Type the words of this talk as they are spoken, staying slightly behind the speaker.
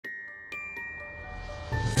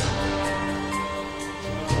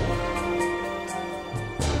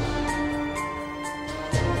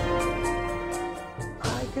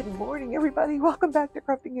Good morning, everybody. Welcome back to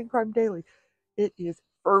Crafting and Crime Daily. It is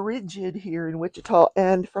frigid here in Wichita,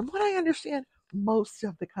 and from what I understand, most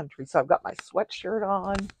of the country. So I've got my sweatshirt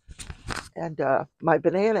on and my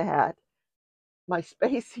banana hat, my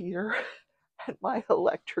space heater, and my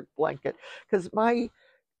electric blanket. Because my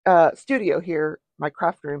studio here, my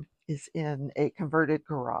craft room, is in a converted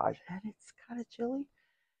garage, and it's kind of chilly.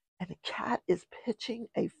 And the cat is pitching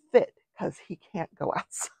a fit because he can't go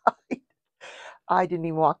outside. I didn't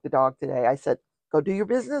even walk the dog today. I said, go do your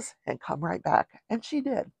business and come right back. And she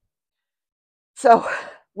did. So,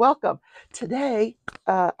 welcome. Today,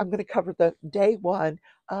 I'm going to cover the day one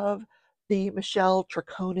of the Michelle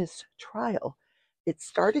Troconis trial. It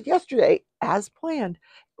started yesterday as planned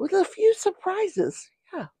with a few surprises.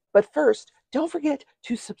 Yeah. But first, don't forget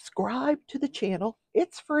to subscribe to the channel.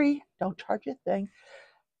 It's free. Don't charge a thing.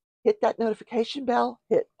 Hit that notification bell,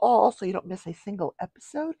 hit all so you don't miss a single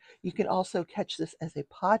episode. You can also catch this as a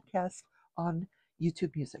podcast on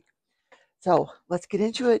YouTube Music. So let's get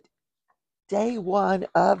into it. Day one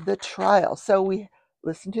of the trial. So we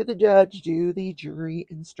listen to the judge do the jury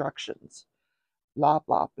instructions. Blah,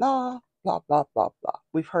 blah, blah, blah, blah, blah, blah.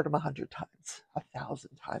 We've heard them 100 times,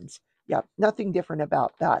 1,000 times. Yeah, nothing different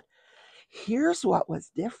about that. Here's what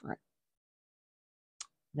was different.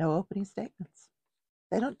 No opening statements.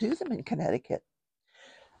 They don't do them in Connecticut.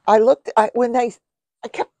 I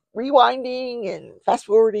kept rewinding and fast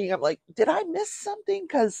forwarding. I'm like, did I miss something?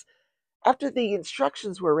 Because after the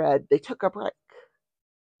instructions were read, they took a break.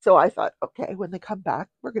 So I thought, okay, when they come back,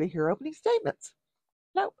 we're going to hear opening statements.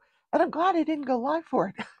 No. And I'm glad I didn't go live for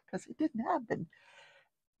it because it didn't happen.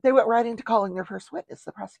 They went right into calling their first witness,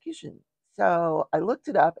 the prosecution. So I looked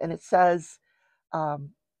it up and it says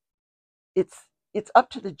it's up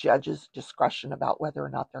to the judge's discretion about whether or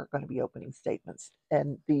not there are going to be opening statements.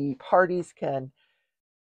 And the parties can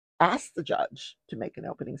ask the judge to make an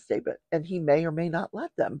opening statement, and he may or may not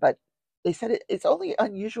let them. But they said it's only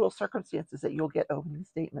unusual circumstances that you'll get opening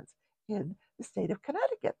statements in the state of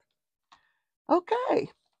Connecticut. Okay.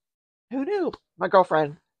 Who knew? My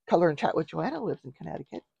girlfriend, Color and Chat with Joanna, lives in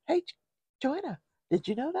Connecticut. Hey, Joanna, did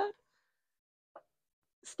you know that?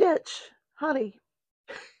 Stitch, honey,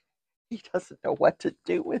 he doesn't know what to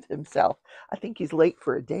do with himself. I think he's late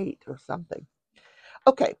for a date or something.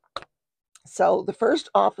 Okay, so the first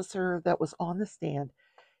officer that was on the stand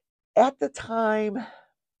at the time,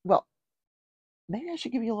 well, maybe I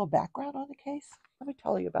should give you a little background on the case. Let me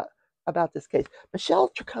tell you about this case. Michelle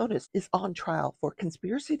Troconis is on trial for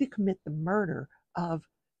conspiracy to commit the murder of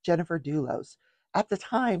Jennifer Dulos. At the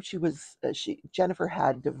time, Jennifer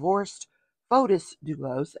had divorced Fotis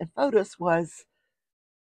Dulos, and Fotis was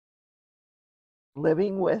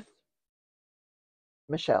living with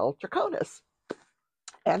Michelle Troconis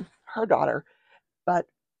and her daughter. But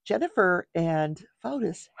Jennifer and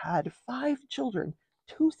Fotis had 5 children,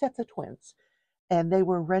 2 sets of twins, and they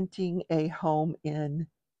were renting a home in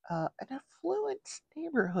an affluent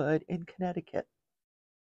neighborhood in Connecticut.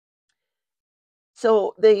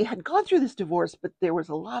 So they had gone through this divorce, but there was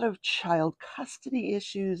a lot of child custody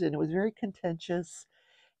issues, and it was very contentious.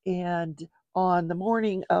 And on the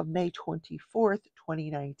morning of May 24th,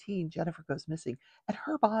 2019, Jennifer goes missing, and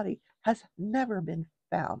her body has never been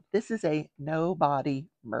found. This is a no-body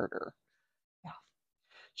murder. Yeah.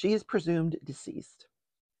 She is presumed deceased.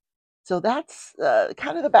 So that's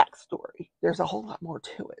kind of the backstory. There's a whole lot more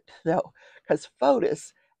to it, though, because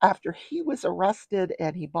Fotis, after he was arrested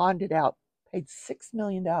and he bonded out, paid $6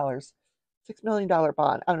 million. $6 million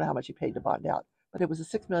bond. I don't know how much he paid to bond out, but it was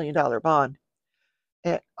a $6 million bond.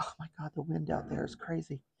 And, oh my God, the wind out there is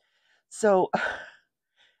crazy. So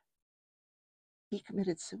he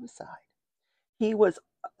committed suicide. He was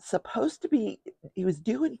he was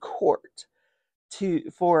due in court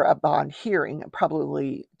for a bond hearing,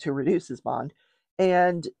 probably to reduce his bond.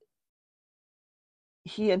 And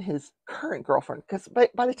he and his current girlfriend, because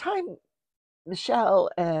by the time Michelle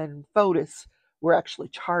and Fotis were actually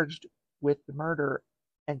charged with the murder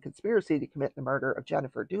and conspiracy to commit the murder of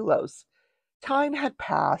Jennifer Dulos, time had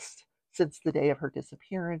passed since the day of her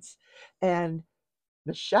disappearance, and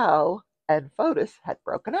Michelle and Fotis had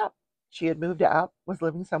broken up. She had moved out, was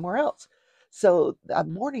living somewhere else. So the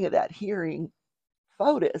morning of that hearing,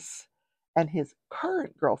 Fotis and his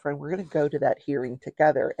current girlfriend were going to go to that hearing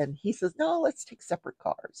together. And he says, no, let's take separate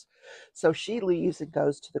cars. So she leaves and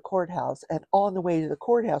goes to the courthouse. And on the way to the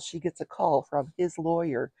courthouse, she gets a call from his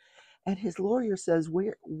lawyer. And his lawyer says,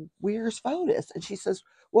 where's Fotis? And she says,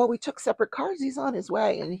 well, we took separate cars. He's on his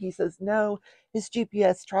way. And he says, no, his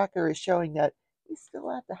GPS tracker is showing that he's still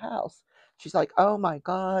at the house. She's like, oh my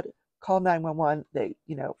God, call 911.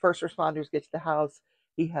 First responders get to the house.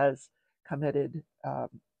 He has committed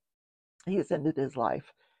He has ended his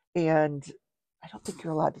life. And I don't think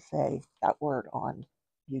you're allowed to say that word on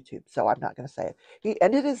YouTube, so I'm not going to say it. He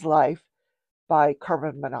ended his life by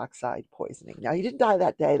carbon monoxide poisoning. Now, he didn't die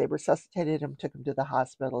that day. They resuscitated him, took him to the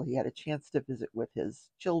hospital. He had a chance to visit with his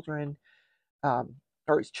children, um,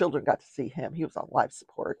 or his children got to see him. He was on life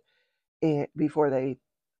support before they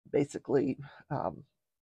basically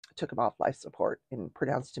took him off life support and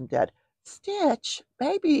pronounced him dead. Stitch,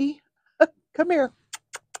 baby, come here.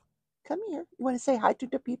 Come here. You want to say hi to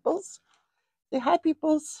the peoples? Say hi,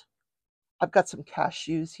 peoples. I've got some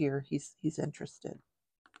cashews here. He's interested.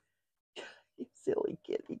 You silly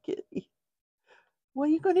kitty. What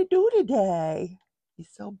are you going to do today? He's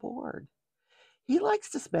so bored. He likes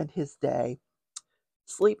to spend his day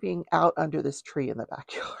sleeping out under this tree in the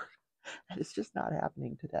backyard. And it's just not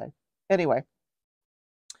happening today. Anyway,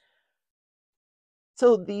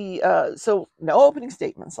 so no opening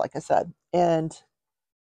statements, like I said, and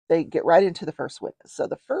they get right into the first witness. So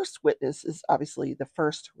the first witness is obviously the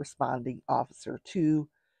first responding officer to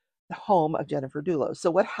the home of Jennifer Dulos.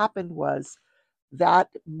 So what happened was that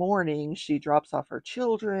morning she drops off her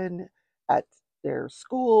children at their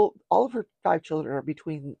school. All of her 5 children are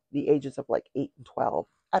between the ages of like 8 and 12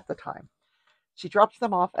 at the time. She drops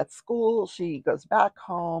them off at school. She goes back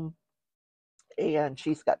home and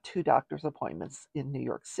she's got 2 doctor's appointments in New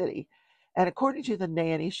York City. And according to the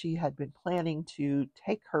nanny, she had been planning to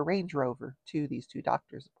take her Range Rover to these 2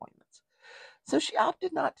 doctor's appointments. So she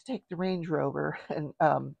opted not to take the Range Rover, and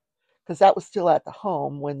because that was still at the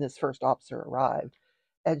home when this first officer arrived,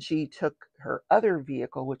 and she took her other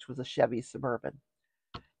vehicle, which was a Chevy Suburban.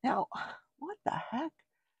 Now, what the heck?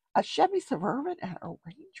 A Chevy Suburban and a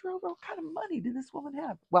Range Rover? What kind of money did this woman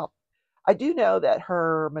have? Well, I do know that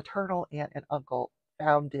her maternal aunt and uncle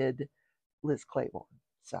founded Liz Claiborne.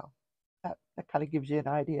 So that kind of gives you an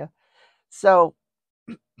idea. So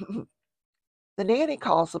the nanny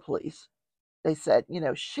calls the police. They said,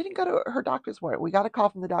 she didn't go to her doctor's appointment. We got a call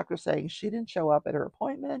from the doctor saying she didn't show up at her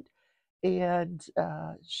appointment and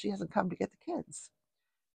she hasn't come to get the kids.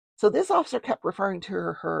 So this officer kept referring to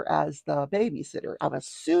her as the babysitter. I'm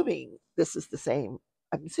assuming this is the same.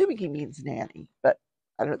 I'm assuming he means nanny, but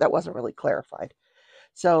I don't know, that wasn't really clarified.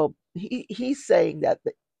 So he's saying that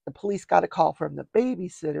the police got a call from the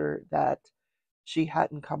babysitter that she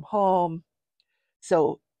hadn't come home.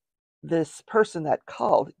 So this person that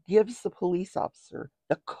called gives the police officer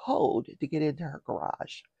the code to get into her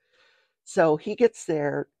garage. So he gets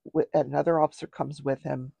there, another officer comes with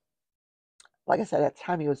him. Like I said, at the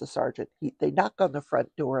time he was a sergeant. They knock on the front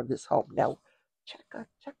door of this home. Now, check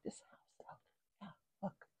this house out. Yeah,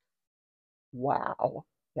 look. Wow.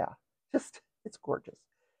 Yeah, it's gorgeous.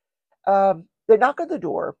 They knock on the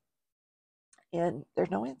door, and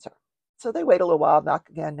there's no answer. So they wait a little while, knock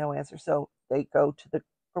again, no answer. So they go to the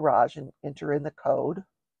garage and enter in the code.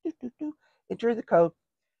 Enter the code,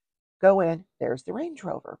 go in, there's the Range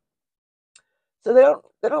Rover. So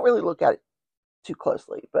they don't really look at it too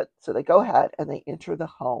closely, but so they go ahead and they enter the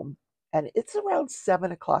home, and it's around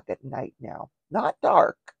 7 o'clock at night now. Not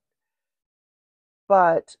dark,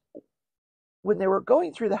 but when they were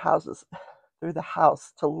going through the house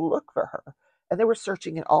to look for her, and they were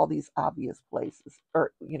searching in all these obvious places,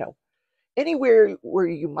 or anywhere where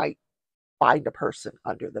you might find a person,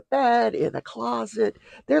 under the bed, in a closet.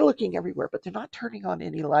 They're looking everywhere, but they're not turning on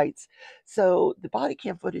any lights. So the body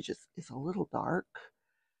cam footage is a little dark.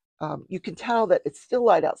 You can tell that it's still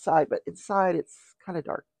light outside, but inside it's kind of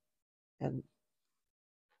dark.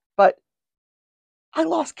 But I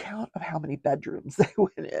lost count of how many bedrooms they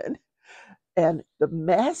went in. And the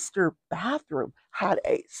master bathroom had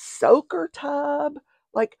a soaker tub.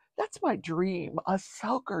 Like, that's my dream, a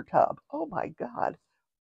soaker tub. Oh my God.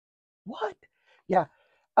 What? Yeah.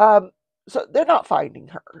 So they're not finding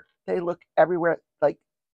her. They look everywhere,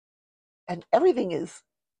 and everything is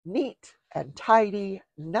neat and tidy.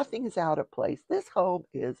 Nothing is out of place. This home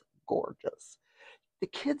is gorgeous. The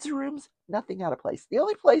kids' rooms, nothing out of place. The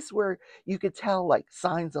only place where you could tell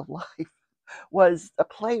signs of life was a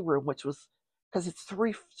playroom, which was, because it's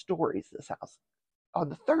 3 stories, this house. On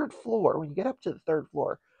the 3rd floor, when you get up to the 3rd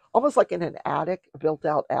floor, almost like in an attic, a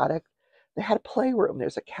built-out attic, they had a playroom.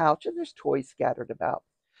 There's a couch and there's toys scattered about.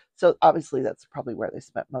 So obviously that's probably where they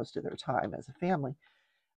spent most of their time as a family.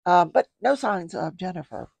 But no signs of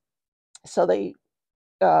Jennifer. So they,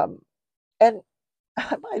 and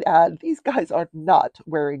I might add, these guys are not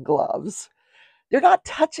wearing gloves. They're not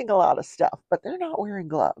touching a lot of stuff, but they're not wearing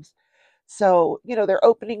gloves. So, they're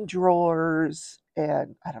opening drawers,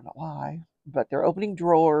 and I don't know why, but they're opening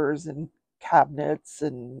drawers and cabinets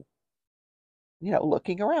and,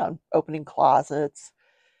 looking around, opening closets.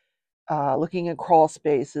 looking in crawl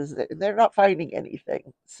spaces. They're not finding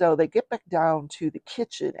anything. So they get back down to the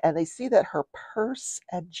kitchen and they see that her purse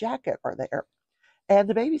and jacket are there. And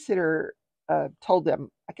the babysitter told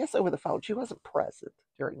them, I guess over the phone, she wasn't present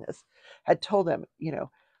during this, had told them,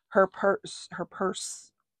 her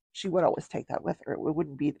purse, she would always take that with her. It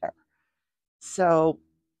wouldn't be there. So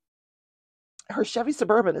her Chevy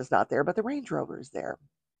Suburban is not there, but the Range Rover is there.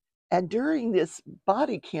 And during this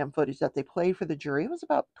body cam footage that they played for the jury, it was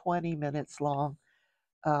about 20 minutes long.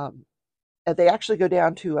 And they actually go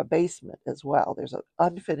down to a basement as well. There's an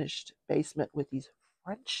unfinished basement with these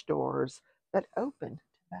French doors that open to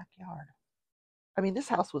the backyard. I mean, this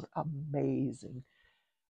house was amazing.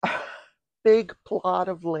 Big plot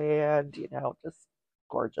of land, just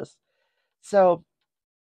gorgeous. So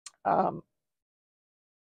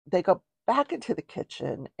they go back into the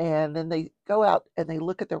kitchen and then they go out and they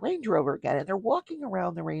look at the Range Rover again. And they're walking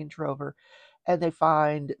around the Range Rover and they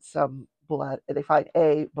find some blood. They find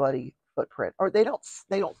a bloody footprint, or they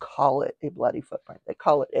don't call it a bloody footprint. They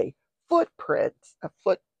call it a footprint,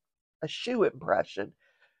 a shoe impression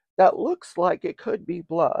that looks like it could be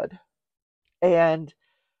blood, and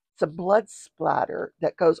some blood splatter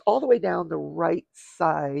that goes all the way down the right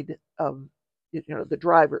side of the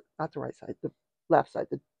driver, not the right side, the left side,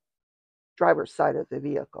 the driver's side of the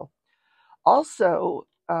vehicle. Also,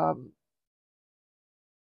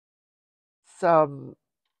 some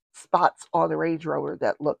spots on the Range Rover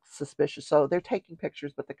that look suspicious. So they're taking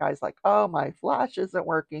pictures, but the guy's like, "Oh, my flash isn't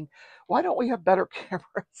working. Why don't we have better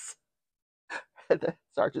cameras?" And the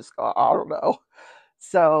sergeant's going, "I don't know."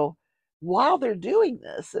 So while they're doing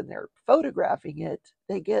this and they're photographing it,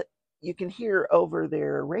 you can hear over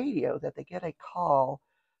their radio that they get a call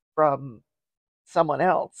from someone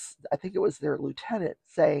else. I think it was their lieutenant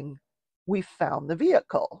saying, "We found the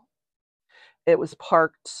vehicle." It was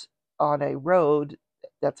parked on a road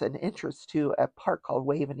that's an entrance to a park called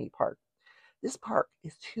Waveney Park. This park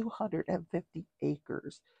is 250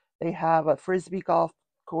 acres. They have a frisbee golf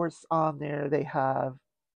course on there. They have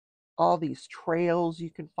all these trails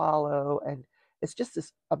you can follow, and it's just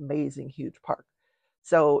this amazing, huge park.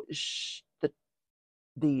 So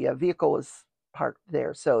the vehicle is parked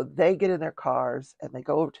there. So they get in their cars and they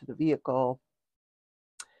go over to the vehicle.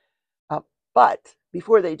 But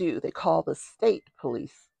before they do, they call the state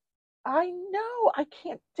police. I know I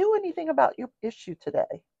can't do anything about your issue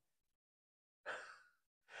today.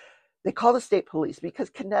 They call the state police because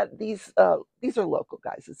these are local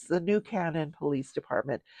guys. It's the New Canaan Police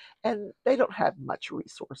Department, and they don't have much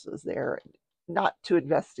resources there, not to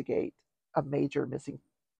investigate a major missing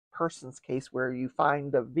persons case where you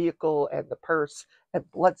find the vehicle and the purse and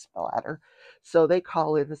blood splatter. So they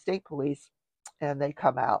call in the state police, and they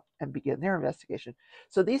come out and begin their investigation.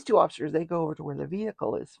 So these two officers, they go over to where the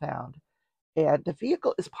vehicle is found, and the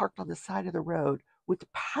vehicle is parked on the side of the road with the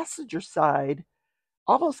passenger side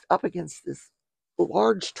almost up against this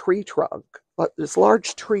large tree trunk, this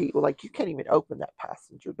large tree. Like, you can't even open that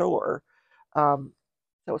passenger door. That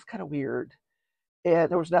was kind of weird. And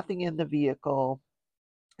there was nothing in the vehicle.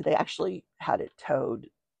 They actually had it towed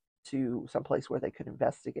to someplace where they could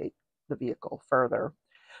investigate the vehicle further.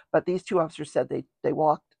 But these two officers said they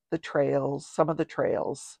walked the trails, some of the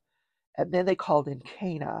trails, and then they called in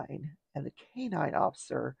canine. And the canine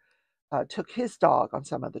officer took his dog on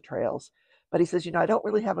some of the trails. But he says, I don't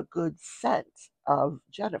really have a good scent of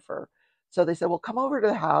Jennifer. So they said, well, come over to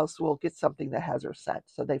the house. We'll get something that has her scent.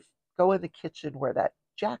 So they go in the kitchen where that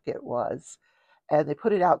jacket was, and they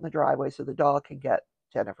put it out in the driveway so the dog can get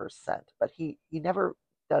Jennifer's scent. But he never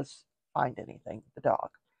does find anything, the dog.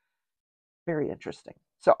 Very interesting.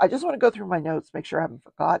 So I just want to go through my notes, make sure I haven't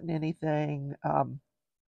forgotten anything.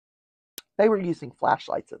 They were using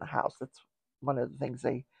flashlights in the house. That's one of the things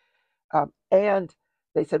and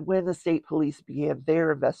they said when the state police began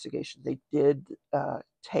their investigation, they did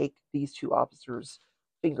take these two officers'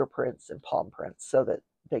 fingerprints and palm prints so that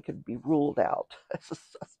they could be ruled out as a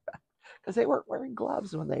suspect, because they weren't wearing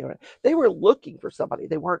gloves when they were looking for somebody.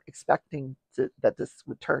 They weren't expecting that this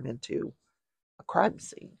would turn into a crime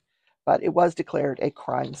scene, but it was declared a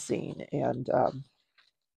crime scene. And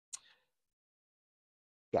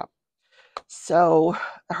yeah. So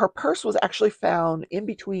her purse was actually found in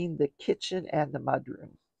between the kitchen and the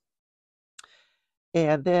mudroom.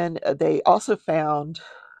 And then they also found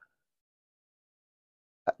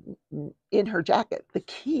in her jacket the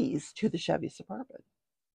keys to the Chevy Suburban.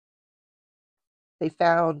 They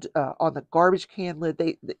found on the garbage can lid,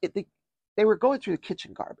 they were going through the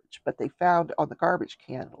kitchen garbage, but they found on the garbage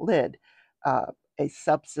can lid a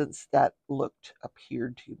substance that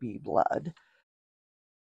appeared to be blood.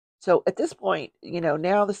 So at this point,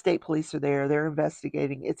 now the state police are there. They're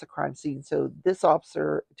investigating. It's a crime scene. So this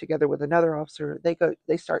officer, together with another officer,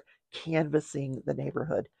 they start canvassing the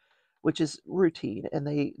neighborhood, which is routine,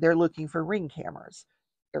 and they're looking for ring cameras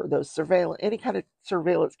or those surveillance, any kind of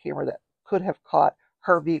surveillance camera that could have caught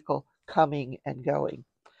her vehicle coming and going.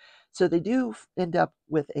 So they do end up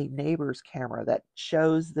with a neighbor's camera that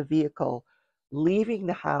shows the vehicle leaving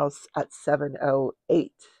the house at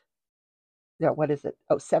 7:08. Now, what is it?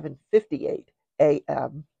 Oh, 7:58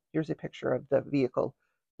 a.m. Here's a picture of the vehicle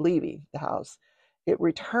leaving the house. It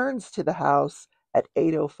returns to the house at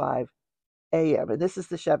 8:05 a.m. And this is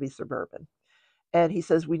the Chevy Suburban. And he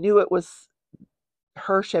says, we knew it was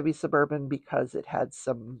her Chevy Suburban because it had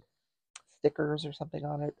some stickers or something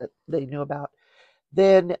on it that they knew about.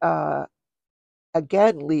 Then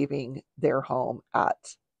again, leaving their home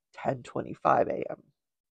at 10:25 a.m.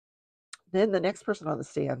 Then the next person on the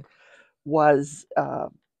stand was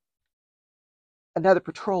another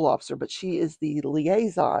patrol officer, but she is the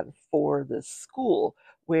liaison for the school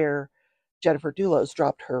where Jennifer Dulos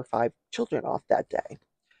dropped her 5 children off that day.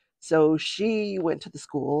 So she went to the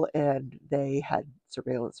school and they had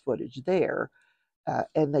surveillance footage there,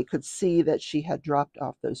 and they could see that she had dropped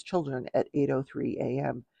off those children at 8:03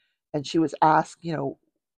 a.m. And she was asked,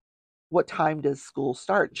 what time does school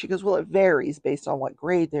start? And she goes, well, it varies based on what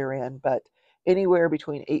grade they're in, but anywhere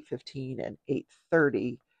between 8:15 and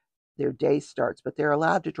 8:30 their day starts, but they're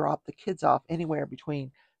allowed to drop the kids off anywhere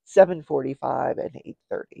between 7:45 and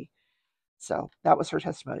 8:30. So that was her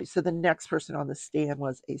testimony. So the next person on the stand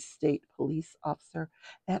was a state police officer.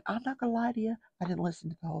 And I'm not going to lie to you, I didn't listen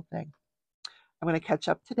to the whole thing. I'm going to catch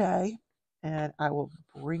up today, and I will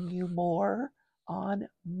bring you more on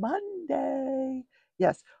Monday.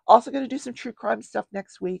 Yes, also going to do some true crime stuff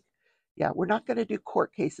next week. Yeah, we're not going to do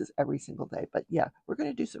court cases every single day, but yeah, we're going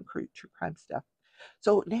to do some true crime stuff.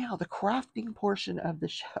 So now the crafting portion of the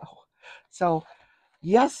show. So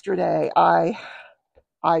yesterday I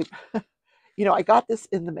I got this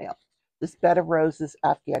in the mail, this Bed of Roses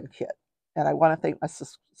Afghan kit. And I want to thank my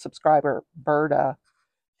subscriber, Berta.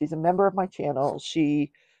 She's a member of my channel.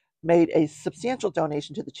 She made a substantial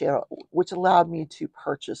donation to the channel, which allowed me to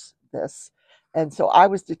purchase this. And so I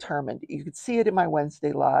was determined. You could see it in my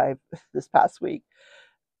Wednesday live this past week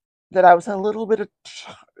that I was a little bit of...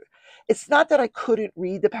 It's not that I couldn't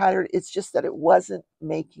read the pattern. It's just that it wasn't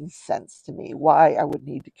making sense to me why I would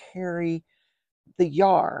need to carry the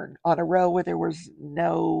yarn on a row where there was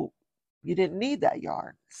no, you didn't need that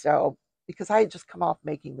yarn. So, because I had just come off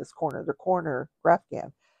making this corner to corner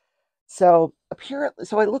Afghan. So apparently,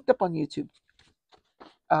 so I looked up on YouTube,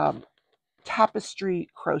 tapestry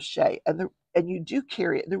crochet, and you do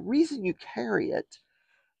carry it. The reason you carry it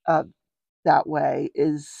that way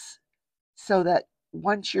is so that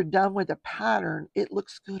once you're done with the pattern, it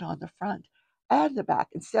looks good on the front and the back,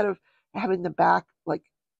 instead of having the back like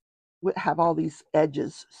have all these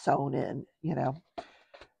edges sewn in,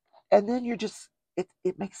 and then you're just,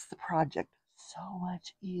 it makes the project so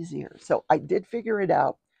much easier. So I did figure it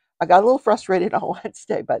out. I got a little frustrated on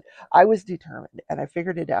Wednesday, but I was determined and I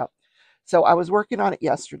figured it out. So I was working on it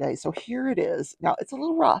yesterday. So here it is. Now it's a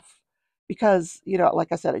little rough because,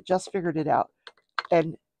 like I said, I just figured it out.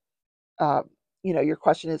 And, your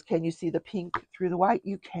question is, can you see the pink through the white?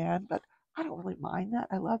 You can, but I don't really mind that.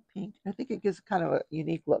 I love pink. I think it gives kind of a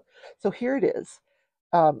unique look. So here it is.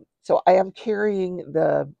 So I am carrying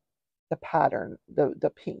the pattern,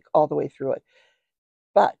 the pink, all the way through it.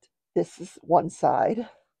 But this is one side,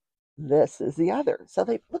 this is the other. So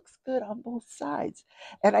it looks good on both sides.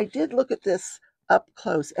 And I did look at this up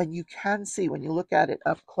close, and you can see when you look at it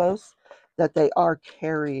up close that they are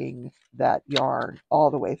carrying that yarn all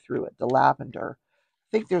the way through it, the lavender. I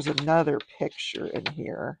think there's another picture in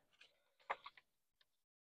here.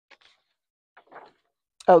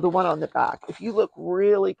 Oh, the one on the back. If you look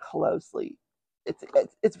really closely,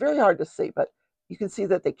 it's very hard to see, but you can see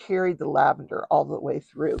that they carried the lavender all the way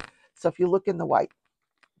through. So if you look in the white,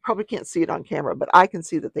 you probably can't see it on camera, but I can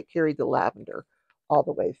see that they carried the lavender all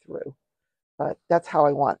the way through. But that's how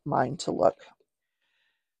I want mine to look.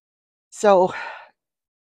 So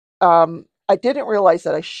I didn't realize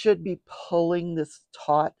that I should be pulling this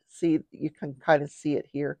taut. See, you can kind of see it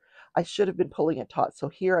here. I should have been pulling it taut. So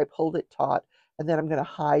here I pulled it taut, and then I'm going to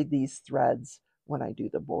hide these threads when I do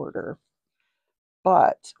the border.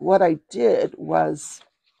 But what I did was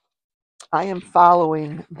I am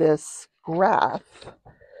following this graph,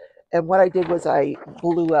 and what I did was I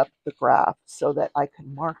blew up the graph so that I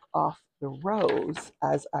can mark off the rows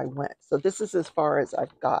as I went. So this is as far as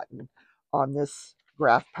I've gotten on this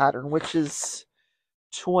graph pattern, which is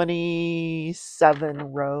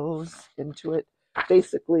 27 rows into it.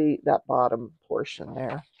 basically that bottom portion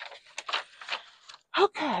there.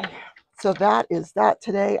 Okay, so that is that.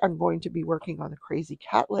 Today I'm going to be working on the Crazy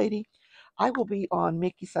Cat Lady. I will be on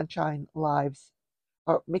Mickey Sunshine Live's,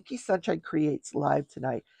 or Mickey Sunshine Creates Live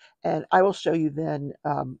tonight, and I will show you then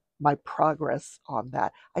my progress on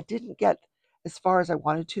that. I didn't get as far as I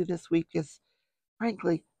wanted to this week because,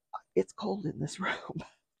 frankly, it's cold in this room.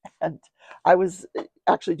 And I was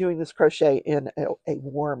actually doing this crochet in a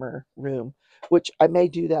warmer room, which I may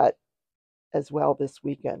do that as well this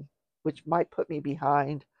weekend, which might put me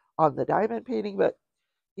behind on the diamond painting, but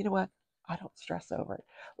you know what? I don't stress over it.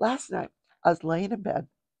 Last night, I was laying in bed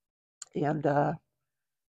and I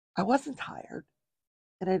wasn't tired.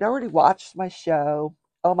 And I'd already watched my show.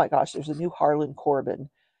 Oh my gosh, there's a new Harlan Coben.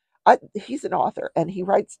 He's an author and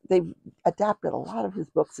they've adapted a lot of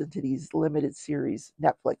his books into these limited series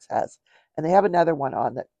Netflix has. And they have another one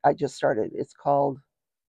on that I just started. It's called,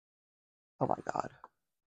 oh my God.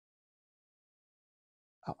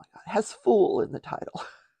 Oh my God. It has Fool in the title.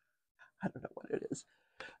 I don't know what it is.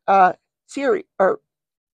 Siri, or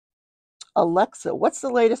Alexa, what's the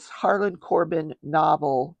latest Harlan Coben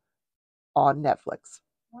novel on Netflix?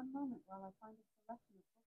 One moment while I find a selection of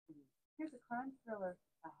books for you. Here's a crime thriller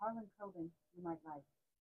by Harlan Coben you might like.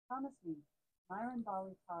 Promise Me, Myron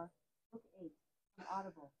Bolitar, Book 8, from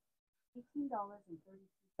Audible. $18.32.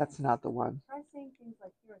 That's not the one. Try saying things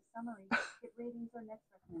like, here are summary, get ratings, or next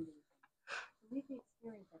recommendation. Delete the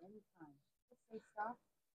experience at any time. Just say stop.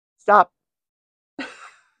 Stop.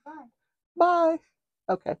 Bye. Bye.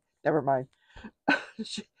 Okay, never mind.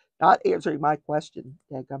 Not answering my question,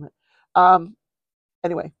 dadgummit.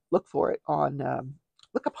 Anyway, look for it on,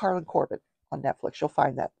 look up Harlan Coben on Netflix. You'll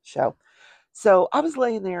find that show. So I was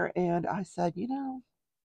laying there and I said, you know,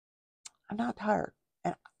 I'm not tired.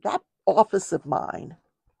 And that office of mine,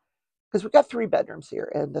 because we've got 3 bedrooms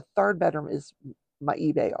here, and the 3rd bedroom is my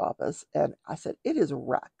eBay office. And I said, it is a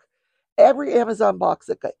wreck. Every Amazon box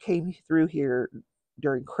that came through here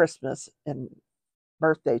during Christmas and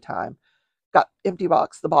birthday time got empty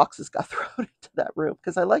box. The boxes got thrown into that room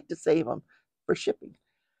because I like to save them for shipping.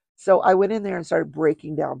 So I went in there and started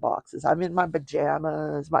breaking down boxes. I'm in my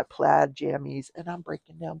pajamas, my plaid jammies, and I'm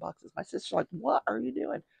breaking down boxes. My sister's like, what are you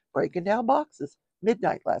doing? Breaking down boxes.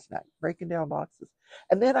 Midnight last night, breaking down boxes.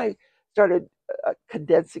 And then I started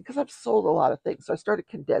condensing, because I've sold a lot of things. So I started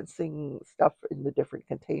condensing stuff in the different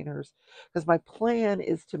containers, because my plan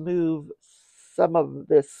is to move some of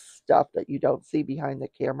this stuff that you don't see behind the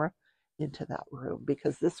camera into that room,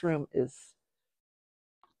 because this room is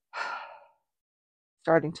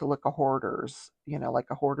starting to look a hoarders, like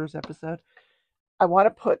a hoarders episode. I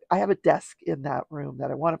have a desk in that room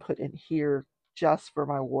that I want to put in here just for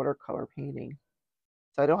my watercolor painting.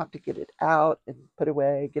 So I don't have to get it out and put it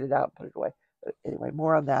away, get it out and put it away. But anyway,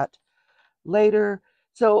 more on that later.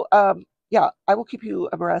 So yeah, I will keep you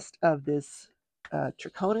abreast of this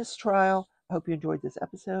Trichonis trial. I hope you enjoyed this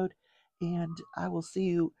episode, and I will see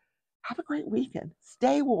you. Have a great weekend.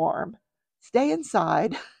 Stay warm, stay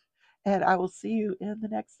inside, and I will see you in the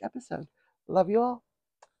next episode. Love you all.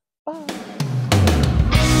 Bye.